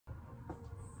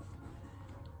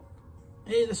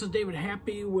Hey, this is David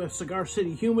Happy with Cigar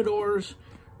City Humidors.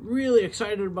 Really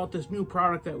excited about this new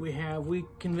product that we have. We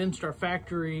convinced our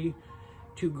factory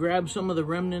to grab some of the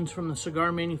remnants from the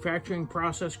cigar manufacturing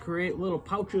process, create little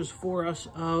pouches for us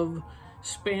of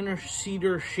Spanish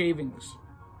Cedar shavings.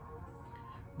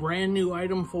 Brand new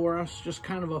item for us, just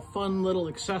kind of a fun little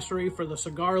accessory for the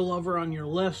cigar lover on your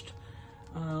list.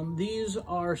 These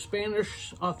are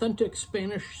authentic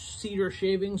Spanish Cedar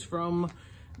shavings from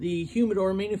the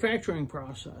humidor manufacturing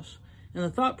process. And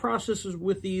the thought process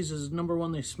with these is, number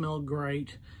one, they smell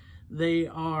great. They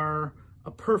are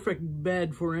a perfect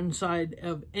bed for inside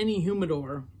of any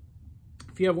humidor.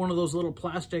 If you have one of those little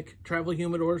plastic travel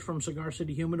humidors from Cigar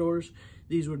City Humidors,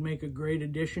 these would make a great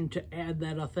addition to add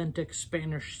that authentic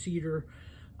Spanish cedar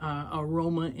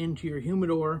aroma into your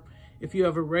humidor. If you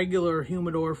have a regular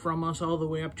humidor from us all the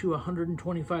way up to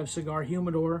 125 cigar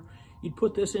humidor, you'd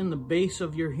put this in the base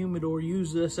of your humidor,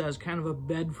 use this as kind of a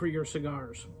bed for your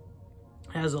cigars.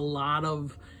 Has a lot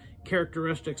of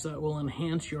characteristics that will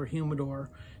enhance your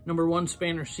humidor. Number one,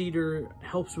 Spanish Cedar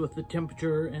helps with the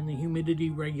temperature and the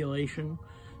humidity regulation.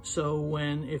 So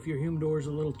if your humidor is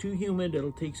a little too humid,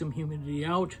 it'll take some humidity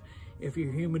out. If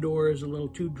your humidor is a little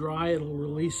too dry, it'll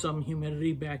release some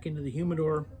humidity back into the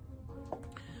humidor.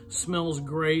 Smells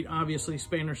great. Obviously,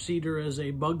 Spanish Cedar is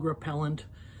a bug repellent,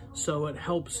 so it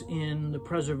helps in the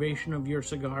preservation of your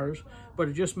cigars, but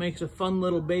it just makes a fun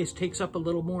little base, takes up a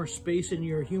little more space in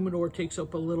your humidor, takes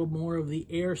up a little more of the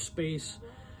air space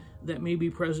that may be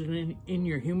present in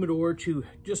your humidor to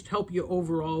just help you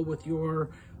overall with your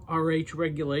RH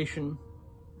regulation.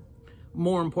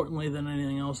 More importantly than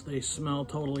anything else, they smell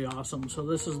totally awesome. So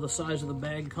this is the size of the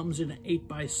bag, comes in an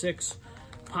 8x6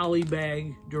 poly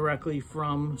bag directly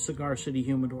from Cigar City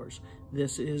Humidors.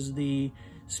 This is the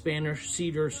Spanish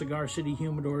Cedar Cigar City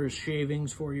Humidors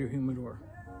shavings for your humidor.